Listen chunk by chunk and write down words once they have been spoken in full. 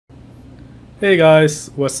Hey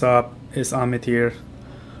guys, what's up? It's Amit here.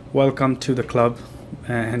 Welcome to the club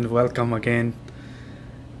and welcome again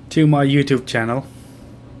to my YouTube channel.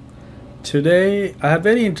 Today I have a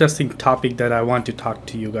very interesting topic that I want to talk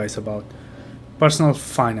to you guys about personal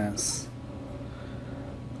finance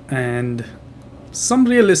and some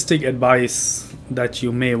realistic advice that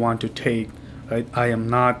you may want to take. Right? I am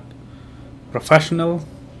not professional.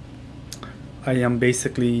 I am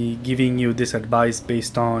basically giving you this advice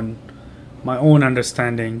based on my own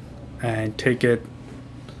understanding and take it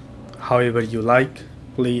however you like.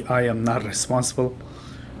 Please, I am not responsible.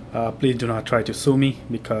 Please do not try to sue me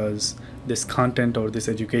because this content or this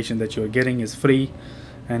education that you are getting is free,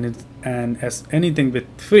 and as anything with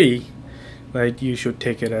free, right, you should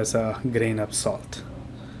take it as a grain of salt.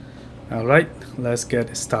 All right, let's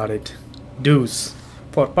get started. Do's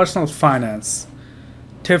for personal finance,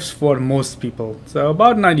 tips for most people. So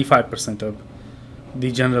about 95% of the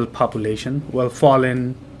general population will fall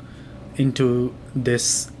into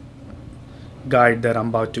this guide that I'm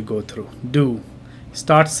about to go through. Do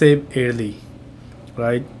start save early,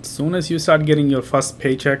 right? As soon as you start getting your first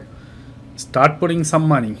paycheck, start putting some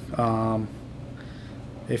money.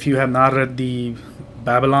 If you have not read the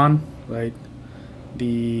Babylon, right,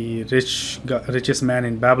 the richest man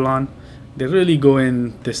in Babylon, they really go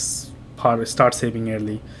in this part. Start saving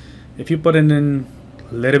early. If you put in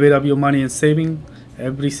a little bit of your money in saving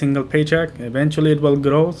every single paycheck, eventually it will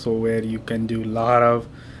grow, so where you can do a lot of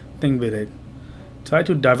things with it. Try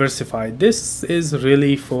to diversify. This is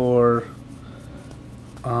really for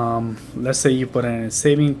let's say you put in a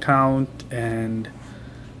saving account and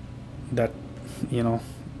that, you know,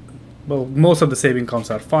 well, most of the saving accounts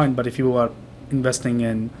are fine, but if you are investing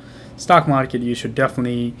in stock market, you should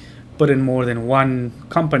definitely put in more than one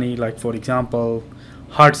company. Like for example,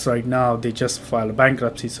 Hertz right now, they just filed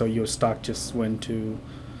bankruptcy, so your stock just went to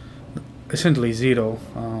essentially zero.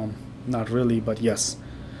 Not really, but yes.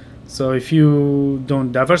 So if you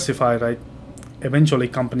don't diversify, right, eventually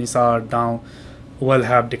companies are down, will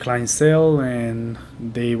have declined sale, and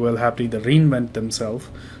they will have to either reinvent themselves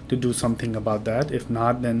to do something about that. If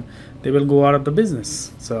not, then they will go out of the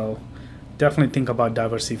business. So definitely think about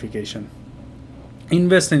diversification.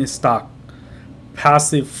 Invest in stock,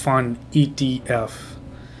 passive fund, ETF.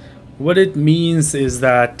 What it means is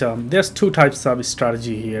that there's two types of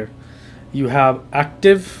strategy here. You have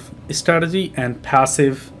active strategy and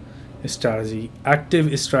passive strategy.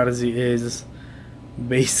 Active strategy is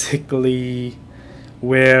basically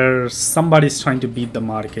where somebody's trying to beat the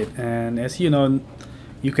market, and as you know,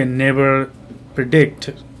 you can never predict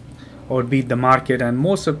or beat the market, and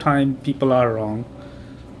most of the time people are wrong,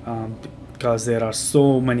 because there are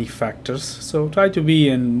so many factors. So try to be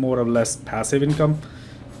in more or less passive income,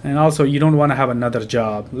 and also you don't want to have another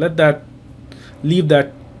job. Leave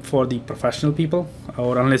that for the professional people,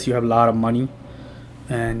 or unless you have a lot of money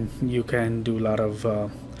and you can do a lot of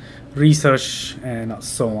research and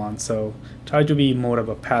so on. So try to be more of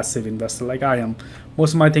a passive investor like I am.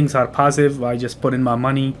 Most of my things are passive. I just put in my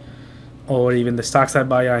money, or even the stocks I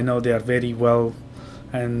buy, I know they are very well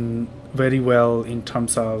in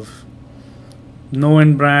terms of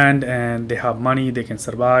known brand, and they have money, they can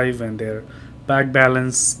survive, and their bank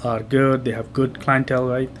balance are good, they have good clientele,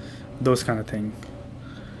 right? Those kind of thing.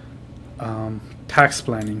 Tax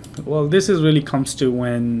planning, well, this is really comes to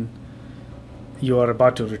when you are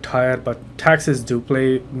about to retire, but taxes do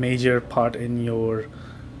play major part in your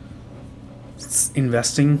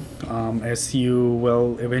investing, as you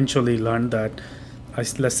will eventually learn that,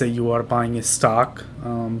 let's say you are buying a stock,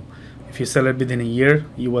 if you sell it within a year,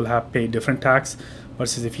 you will have pay different tax,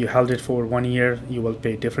 versus if you held it for 1 year, you will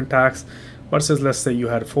pay different tax, versus let's say you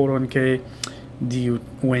had 401k,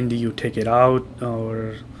 when do you take it out,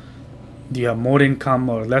 or do you have more income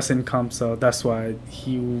or less income? So that's why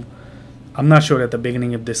I'm not sure at the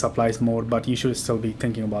beginning if this applies more, but you should still be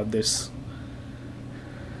thinking about this.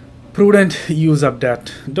 Prudent use of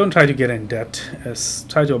debt. Don't try to get in debt.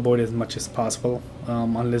 Try to avoid as much as possible,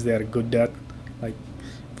 unless they are good debt. Like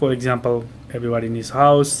for example, everybody needs a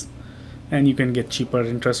house, and you can get cheaper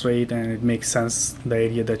interest rate, and it makes sense the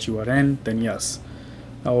area that you are in. Then yes,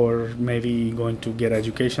 or maybe going to get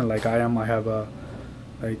education like I am. I have a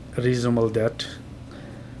reasonable debt.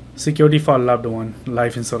 Security for loved one,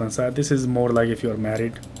 life insurance. This is more like if you are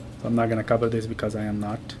married. So I'm not gonna cover this because I am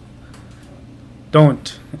not.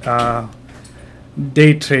 Don't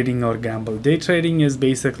day trading or gamble. Day trading is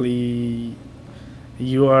basically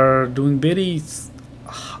you are doing very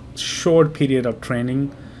short period of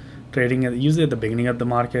trading usually at the beginning of the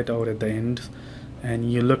market or at the end,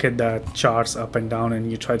 and you look at the charts up and down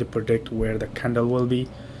and you try to predict where the candle will be.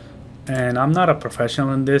 And I'm not a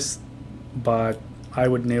professional in this, but I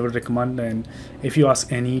would never recommend. And if you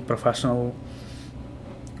ask any professional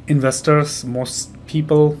investors, most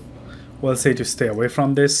people will say to stay away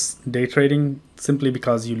from this day trading, simply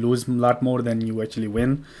because you lose a lot more than you actually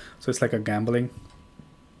win. So it's like a gambling,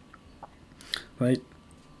 right?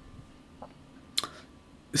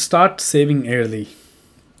 Start saving early.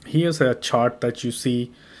 Here's a chart that you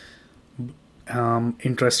see,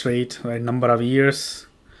 interest rate, right? Number of years,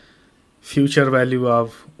 future value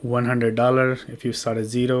of $100 if you start at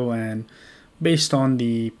zero, and based on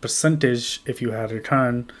the percentage, if you have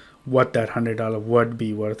return, what that $100 would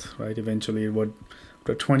be worth, right? Eventually it would,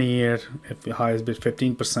 for 20 year, if the highest bid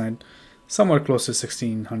 15%, somewhere close to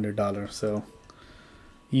 $1,600. So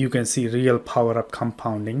you can see real power of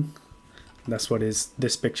compounding. That's what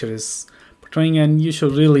this picture is portraying, and you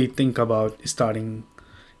should really think about starting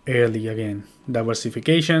early. Again,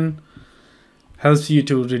 diversification helps you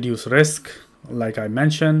to reduce risk. Like I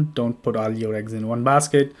mentioned, don't put all your eggs in one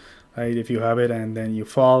basket, right? If you have it and then you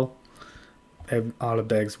fall, all of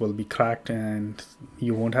the eggs will be cracked and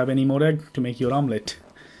you won't have any more egg to make your omelet.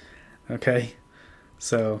 Okay,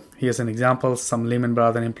 so here's an example. Some Lehman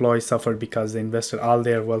Brothers employees suffered because they invested all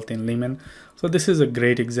their wealth in Lehman. So this is a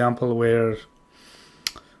great example where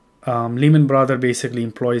Lehman Brothers basically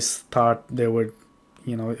employees thought they would,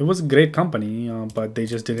 it was a great company, but they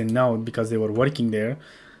just didn't know because they were working there.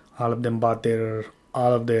 All of them bought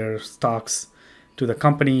all of their stocks to the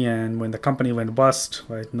company, and when the company went bust,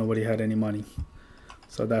 right, nobody had any money.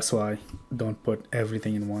 So that's why don't put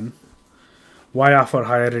everything in one. Why offer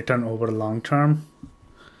higher return over long term?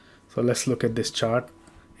 So let's look at this chart.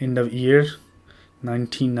 End of year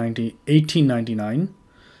 1899,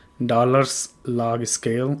 dollars log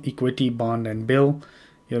scale, equity, bond, and bill.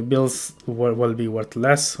 Your bills will be worth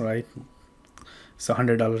less, right? So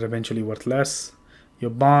 $100 eventually worth less.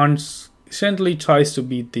 Your bonds essentially tries to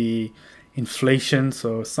beat the inflation,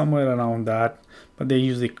 so somewhere around that, but they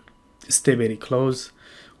usually stay very close.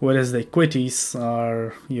 Whereas the equities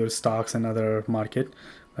are your stocks and other market,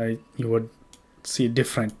 right? You would see a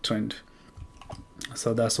different trend.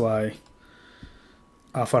 So that's why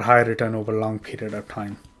offer high return over long period of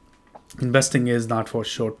time. Investing is not for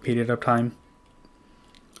short period of time.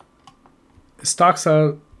 Stocks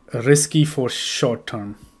are risky for short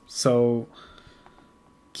term. So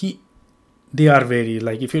they are very,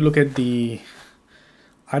 like if you look at I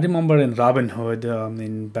remember in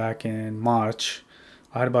Robinhood back in March,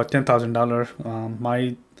 I had about $10,000.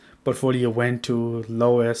 My portfolio went to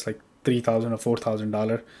lowest like $3,000 or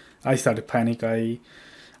 $4,000. I started panic. I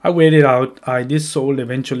waited out. I did sold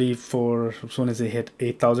eventually for as soon as it hit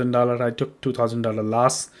 $8,000. I took $2,000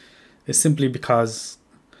 loss. It's simply because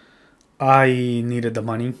I needed the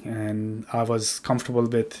money and I was comfortable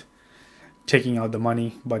with taking out the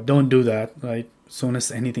money. But don't do that, right? As soon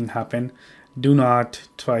as anything happened, do not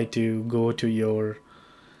try to go to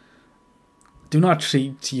do not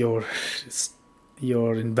treat your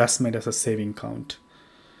investment as a saving account,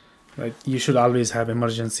 right? You should always have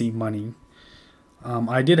emergency money.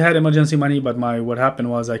 I did have emergency money, but what happened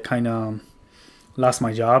was I kind of lost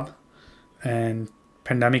my job, and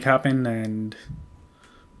pandemic happened, and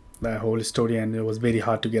that whole story, and it was very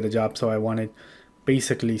hard to get a job. So I wanted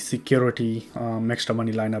basically security, extra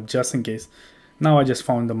money lined up just in case. Now I just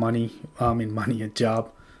found the money, a job,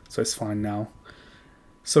 so it's fine now.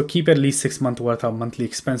 So keep at least 6 months worth of monthly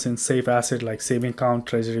expense in safe asset like saving account,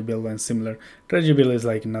 treasury bill, and similar. Treasury bill is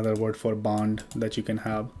like another word for bond that you can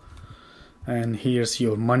have. And here's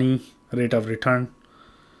your money rate of return.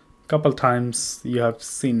 Couple times you have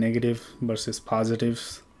seen negative versus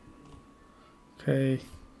positives. Okay.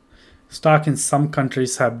 Stock in some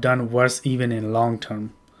countries have done worse even in long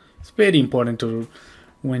term. It's very important to,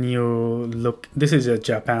 when you look, this is a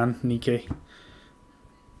Japan Nikkei,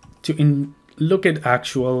 to look at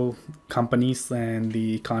actual companies and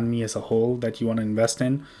the economy as a whole that you want to invest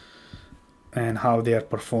in and how they are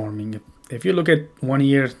performing. If you look at 1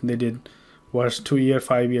 year, they did worse, 2 year,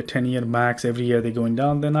 5 year, 10 year max, every year they're going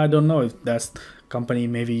down, then I don't know if that's company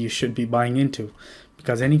maybe you should be buying into.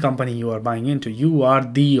 Because any company you are buying into, you are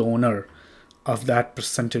the owner of that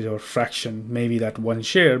percentage or fraction, maybe that one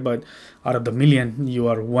share, but out of the million, you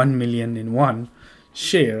are 1 million in one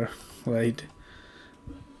share, right?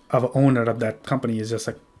 Of owner of that company is just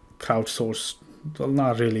a crowdsourced, well,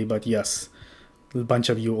 not really, but yes, a bunch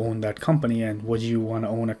of you own that company, and would you want to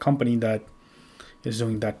own a company that is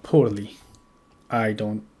doing that poorly? I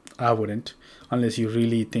wouldn't, unless you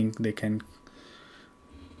really think they can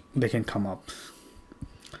come up.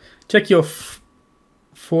 Check your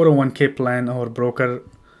 401k plan or broker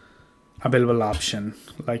available option.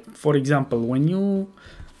 Like for example, when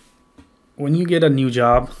when you get a new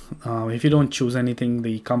job, if you don't choose anything,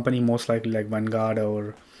 the company most likely like Vanguard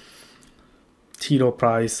or T. Rowe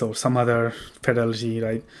Price or some other Fidelity,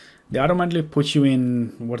 right? They automatically put you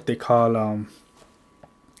in what they call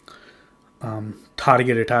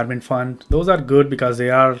target retirement fund. Those are good because they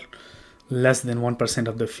are less than 1%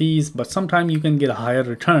 of the fees, but sometimes you can get a higher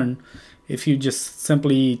return if you just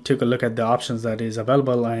simply take a look at the options that is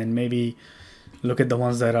available and maybe look at the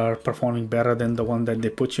ones that are performing better than the one that they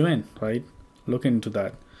put you in, right? Look into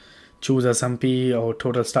that. Choose S&P or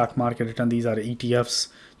total stock market return. These are ETFs.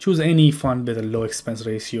 Choose any fund with a low expense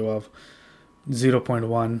ratio of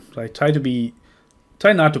 0.1, right?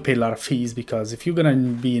 Try not to pay a lot of fees, because if you're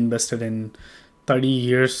going to be invested in 30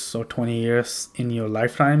 years or 20 years in your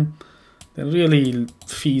lifetime, then really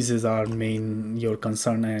fees is your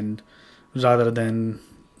concern, and rather than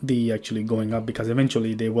the actually going up, because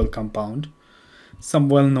eventually they will compound. Some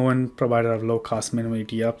well-known provider of low-cost minimum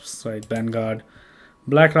ETFs, right? Vanguard,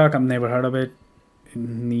 BlackRock. I've never heard of it.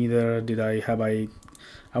 Neither did I have. I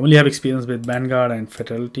only have experience with Vanguard and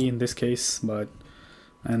Fidelity in this case,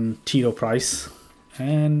 and T. Rowe Price,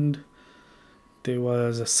 and there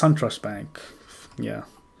was a SunTrust Bank, yeah,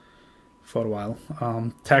 for a while.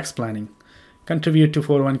 Tax planning, contribute to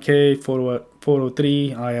 401k,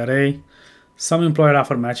 403 IRA. Some employer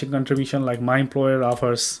offer matching contribution, like my employer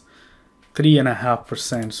offers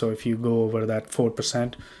 3.5%. So if you go over that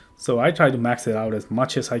 4%, so I try to max it out as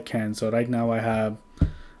much as I can. So right now I have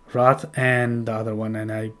Roth and the other one, and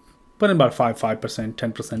I put in about 5%,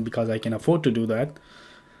 10%, because I can afford to do that.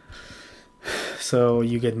 So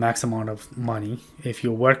you get max amount of money. If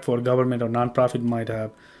you work for government or nonprofit, might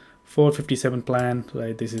have 457 plan,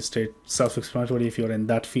 right? This is straight self-explanatory if you're in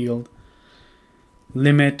that field.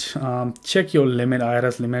 Limit, check your limit,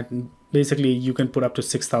 IRS limit. Basically, you can put up to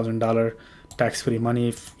 $6,000 tax-free money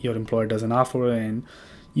if your employer doesn't offer, and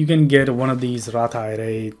you can get one of these Roth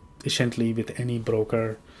IRA essentially with any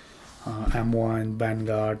broker, M1,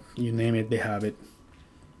 Vanguard, you name it, they have it.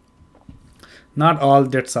 Not all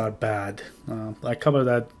debts are bad. I covered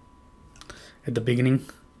that at the beginning.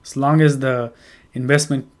 As long as the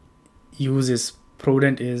investment use is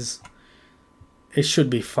prudent, it should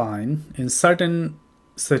be fine. In certain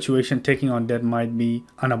situation, taking on debt might be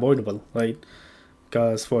unavoidable, right?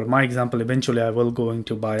 Because for my example, eventually I will going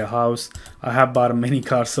to buy a house. I have bought many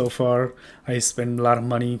cars so far. I spend a lot of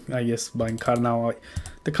money, I guess, buying car now.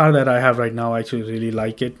 The car that I have right now, I actually really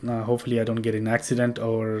like it. Hopefully I don't get in an accident,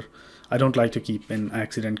 or I don't like to keep an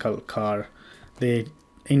accidental car. They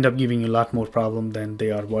end up giving you a lot more problem than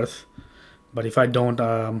they are worth. But if I don't,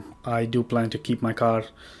 I do plan to keep my car.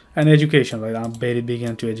 And education, right? I'm very big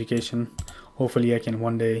into education. Hopefully I can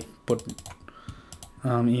one day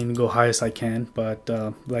go high as I can. But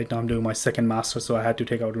right now I'm doing my second master, so I had to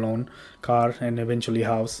take out loan, car, and eventually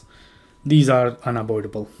house. These are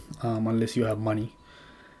unavoidable unless you have money.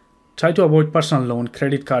 Try to avoid personal loan,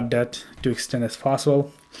 credit card debt to extent as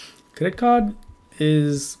possible. Credit card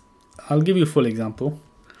is, I'll give you a full example.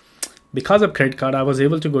 Because of credit card, I was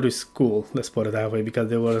able to go to school, let's put it that way, because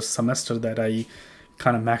there was a semester that I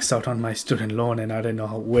kind of maxed out on my student loan and I didn't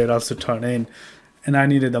know where else to turn in, and I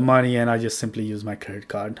needed the money, and I just simply used my credit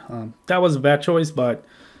card. That was a bad choice, but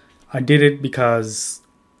I did it because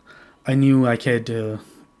I knew I could, in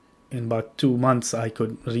about 2 months, I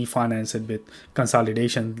could refinance it with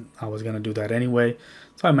consolidation. I was going to do that anyway.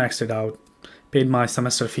 So I maxed it out, paid my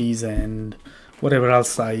semester fees and whatever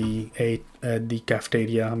else I ate at the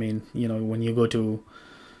cafeteria. I mean, when you go to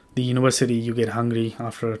the university, you get hungry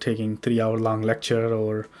after taking 3-hour long lecture,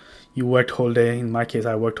 or you worked whole day. In my case,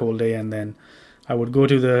 I worked whole day, and then I would go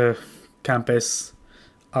to the campus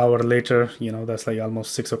hour later, that's like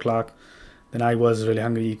almost 6 o'clock. Then I was really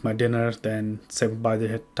hungry, eat my dinner. Then by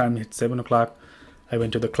the time it hit 7 o'clock, I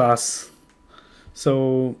went to the class.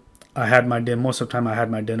 So I had my dinner. Most of the time I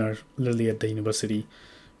had my dinner literally at the university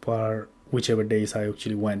for whichever days I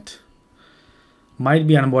actually went. Might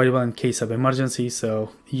be unavoidable in case of emergency.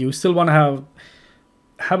 So you still want to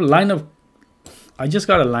have a line of, I just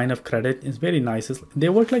got a line of credit. It's very nice. They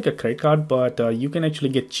work like a credit card, but you can actually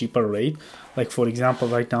get cheaper rate. Like for example,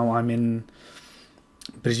 right now I'm in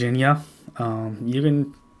Virginia. You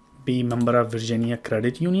can be member of Virginia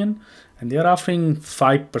Credit Union, and they're offering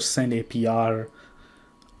 5% APR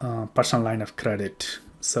personal line of credit.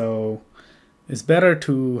 So it's better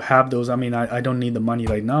to have those. I mean, I don't need the money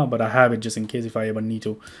right now, but I have it just in case if I ever need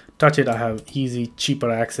to touch it. I have easy, cheaper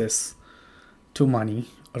access to money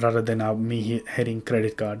rather than me hitting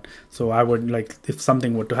credit card. So I would, like, if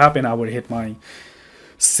something were to happen, I would hit my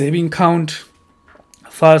saving account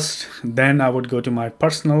first, then I would go to my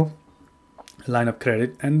personal line of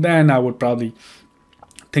credit, and then I would probably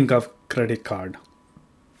think of credit card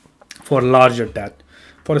for larger debt.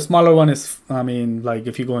 For a smaller one is, I mean, like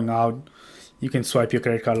if you're going out, you can swipe your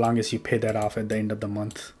credit card long as you pay that off at the end of the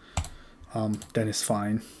month. Then it's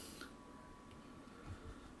fine.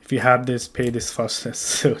 If you have this, pay this first.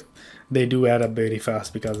 So they do add up very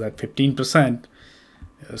fast, because that 15%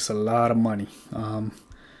 is a lot of money.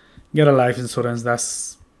 Get a life insurance.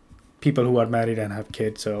 That's people who are married and have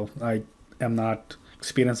kids. So I am not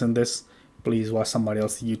experienced in this. Please watch somebody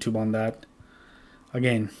else's YouTube on that.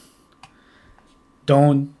 Again,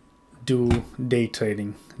 don't do day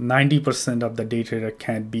trading. 90% of the day trader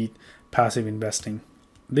can't beat passive investing.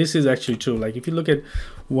 This is actually true. Like if you look at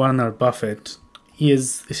Warren Buffett, he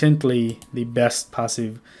is essentially the best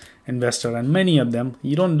passive investor, and many of them,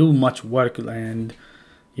 you don't do much work, and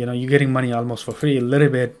you're getting money almost for free, a little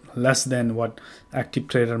bit less than what active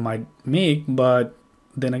trader might make. But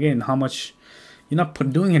then again, how much, you're not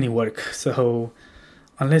doing any work. So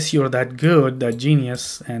unless you're that good, that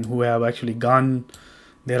genius, and who have actually gone,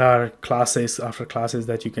 there are classes after classes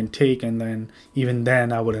that you can take, and then even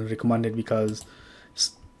then I wouldn't recommend it, because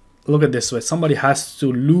look at this way, somebody has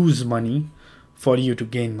to lose money for you to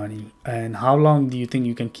gain money. And how long do you think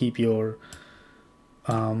you can keep your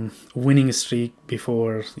winning streak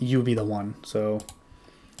before you be the one? So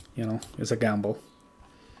it's a gamble.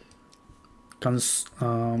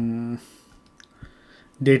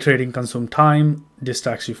 Day trading consumes time,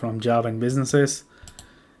 distracts you from job and businesses,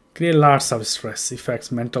 create lots of stress,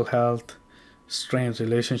 affects mental health, strains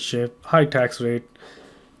relationship, high tax rate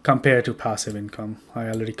compared to passive income. I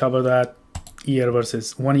already covered that. 1 year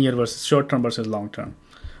versus short term versus long term.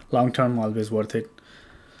 Long term always worth it.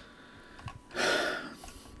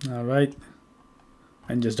 All right,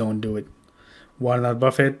 and just don't do it. Warren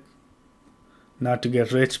Buffett, not to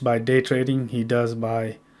get rich by day trading, he does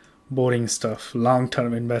by boring stuff.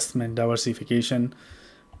 Long-term investment, diversification,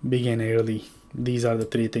 begin early. These are the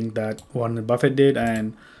 3 things that Warren Buffett did,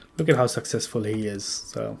 and look at how successful he is.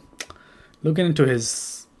 So looking into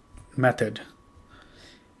his method.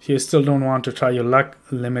 If you still don't want to try your luck,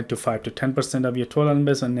 limit to 5 to 10% of your total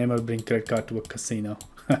investment, never bring credit card to a casino.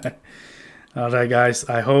 Alright guys,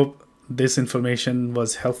 I hope this information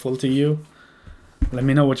was helpful to you. Let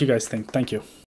me know what you guys think. Thank you.